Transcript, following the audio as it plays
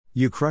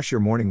You crush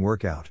your morning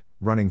workout,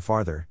 running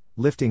farther,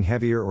 lifting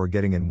heavier, or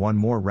getting in one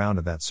more round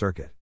of that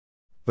circuit.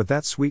 But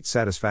that sweet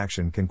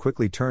satisfaction can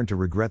quickly turn to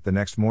regret the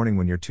next morning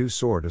when you're too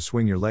sore to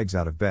swing your legs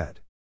out of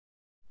bed.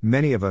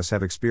 Many of us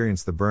have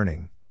experienced the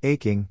burning,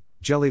 aching,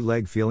 jelly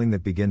leg feeling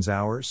that begins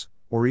hours,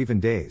 or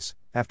even days,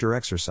 after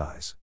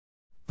exercise.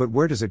 But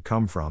where does it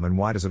come from, and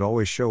why does it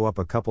always show up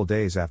a couple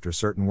days after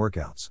certain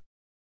workouts?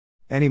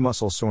 Any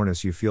muscle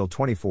soreness you feel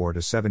 24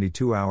 to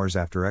 72 hours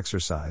after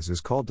exercise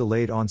is called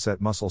delayed onset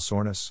muscle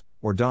soreness,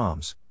 or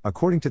DOMS,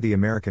 according to the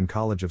American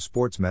College of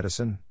Sports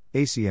Medicine,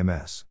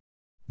 ACMS.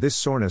 This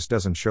soreness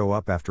doesn't show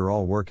up after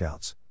all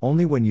workouts,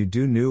 only when you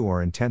do new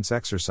or intense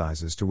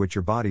exercises to which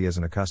your body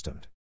isn't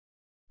accustomed.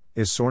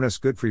 Is soreness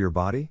good for your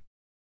body?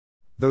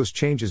 Those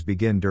changes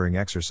begin during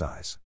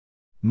exercise.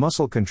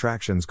 Muscle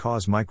contractions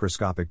cause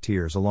microscopic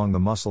tears along the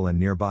muscle and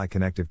nearby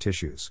connective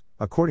tissues,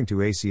 according to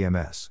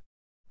ACMS.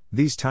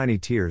 These tiny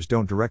tears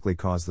don't directly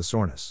cause the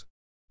soreness.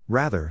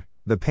 Rather,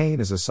 the pain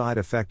is a side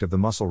effect of the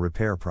muscle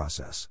repair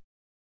process.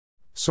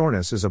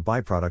 Soreness is a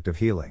byproduct of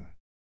healing.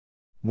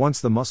 Once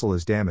the muscle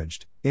is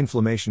damaged,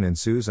 inflammation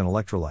ensues and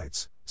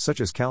electrolytes,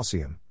 such as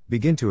calcium,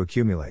 begin to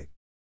accumulate.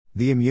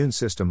 The immune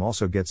system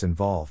also gets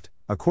involved,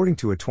 according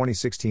to a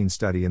 2016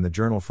 study in the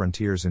journal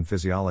Frontiers in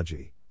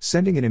Physiology,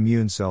 sending in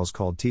immune cells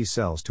called T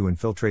cells to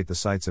infiltrate the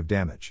sites of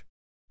damage.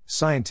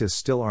 Scientists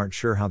still aren't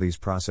sure how these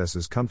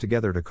processes come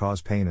together to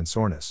cause pain and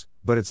soreness,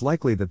 but it's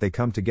likely that they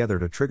come together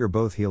to trigger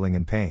both healing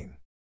and pain.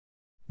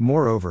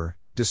 Moreover,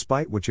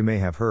 despite what you may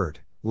have heard,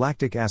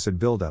 lactic acid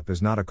buildup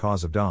is not a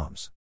cause of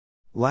DOMS.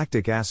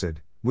 Lactic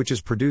acid, which is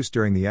produced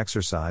during the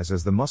exercise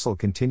as the muscle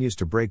continues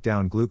to break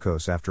down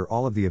glucose after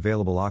all of the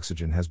available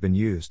oxygen has been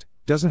used,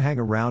 doesn't hang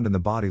around in the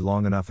body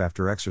long enough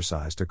after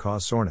exercise to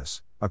cause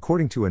soreness,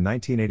 according to a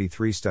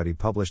 1983 study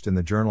published in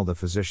the journal The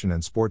Physician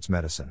and Sports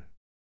Medicine.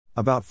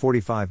 About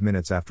 45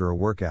 minutes after a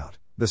workout,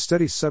 the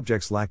study's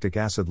subjects' lactic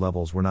acid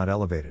levels were not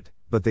elevated,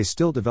 but they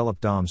still developed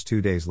DOMS 2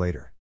 days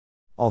later.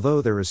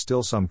 Although there is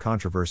still some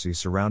controversy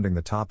surrounding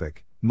the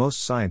topic,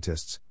 most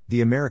scientists, the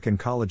American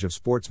College of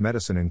Sports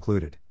Medicine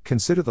included,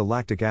 consider the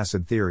lactic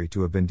acid theory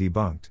to have been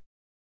debunked.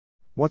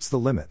 What's the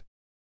limit?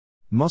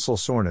 Muscle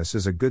soreness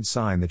is a good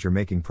sign that you're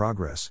making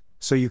progress,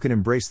 so you can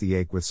embrace the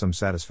ache with some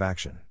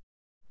satisfaction.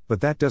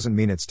 But that doesn't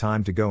mean it's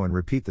time to go and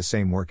repeat the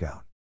same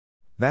workout.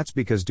 That's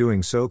because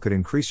doing so could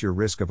increase your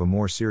risk of a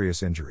more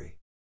serious injury.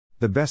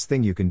 The best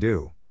thing you can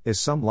do is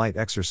some light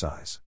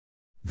exercise.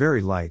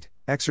 Very light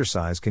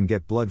exercise can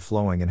get blood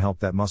flowing and help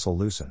that muscle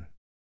loosen.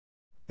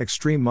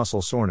 Extreme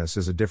muscle soreness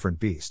is a different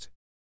beast.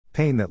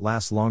 Pain that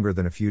lasts longer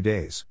than a few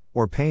days,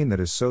 or pain that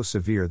is so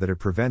severe that it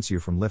prevents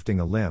you from lifting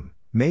a limb,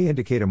 may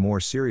indicate a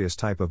more serious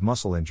type of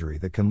muscle injury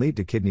that can lead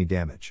to kidney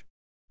damage.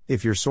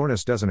 If your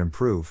soreness doesn't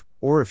improve,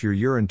 or if your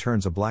urine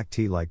turns a black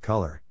tea-like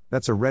color,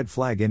 that's a red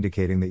flag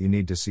indicating that you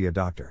need to see a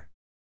doctor.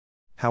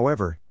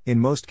 However, in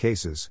most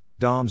cases,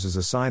 DOMS is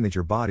a sign that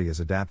your body is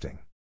adapting.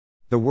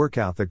 The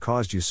workout that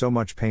caused you so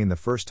much pain the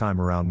first time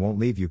around won't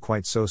leave you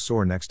quite so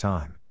sore next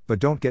time, but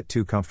don't get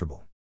too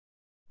comfortable.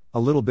 A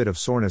little bit of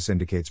soreness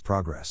indicates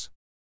progress.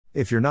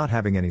 If you're not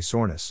having any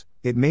soreness,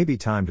 it may be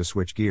time to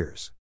switch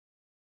gears.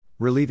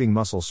 Relieving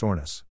muscle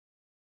soreness.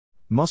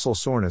 Muscle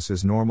soreness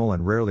is normal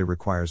and rarely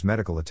requires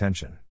medical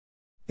attention.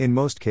 In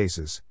most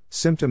cases,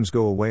 symptoms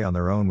go away on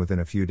their own within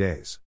a few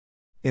days.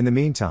 In the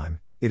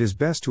meantime, it is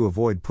best to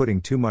avoid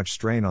putting too much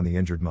strain on the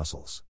injured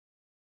muscles.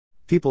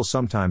 People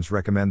sometimes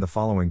recommend the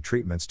following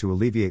treatments to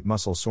alleviate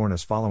muscle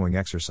soreness following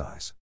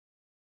exercise.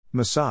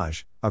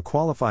 Massage. A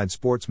qualified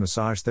sports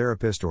massage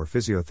therapist or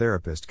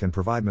physiotherapist can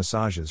provide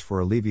massages for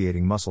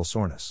alleviating muscle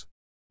soreness.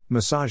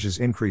 Massages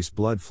increase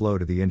blood flow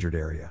to the injured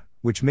area,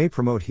 which may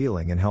promote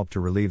healing and help to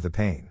relieve the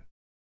pain.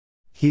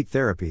 Heat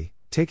therapy.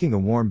 Taking a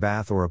warm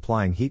bath or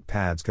applying heat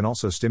pads can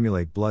also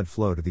stimulate blood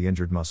flow to the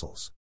injured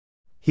muscles.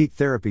 Heat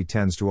therapy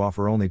tends to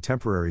offer only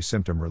temporary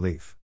symptom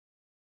relief.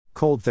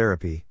 Cold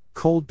therapy.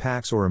 Cold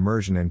packs or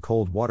immersion in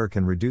cold water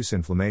can reduce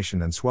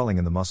inflammation and swelling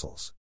in the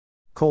muscles.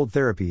 Cold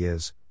therapy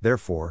is,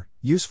 therefore,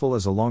 useful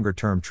as a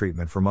longer-term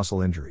treatment for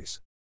muscle injuries.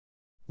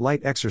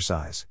 Light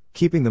exercise.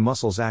 Keeping the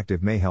muscles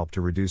active may help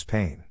to reduce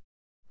pain.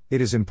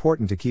 It is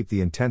important to keep the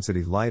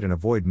intensity light and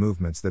avoid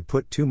movements that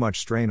put too much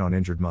strain on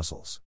injured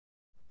muscles.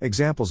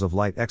 Examples of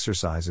light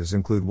exercises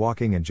include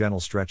walking and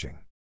gentle stretching.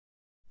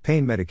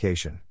 Pain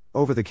medication.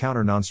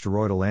 Over-the-counter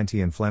nonsteroidal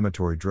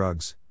anti-inflammatory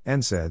drugs,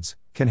 NSAIDs,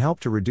 can help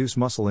to reduce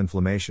muscle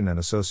inflammation and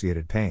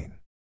associated pain.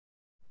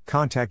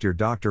 Contact your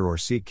doctor or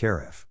seek care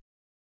if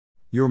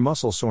your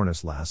muscle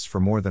soreness lasts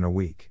for more than a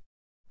week.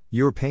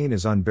 Your pain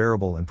is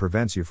unbearable and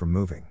prevents you from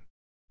moving.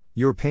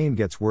 Your pain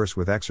gets worse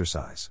with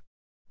exercise.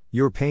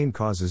 Your pain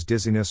causes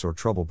dizziness or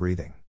trouble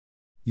breathing.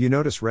 You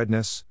notice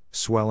redness,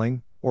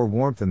 swelling, or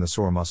warmth in the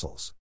sore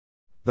muscles.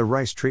 The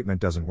RICE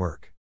treatment doesn't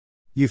work.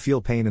 You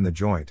feel pain in the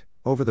joint,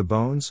 over the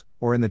bones,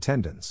 or in the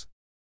tendons.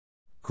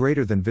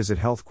 Visit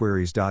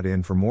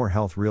healthqueries.in for more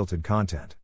health-related content.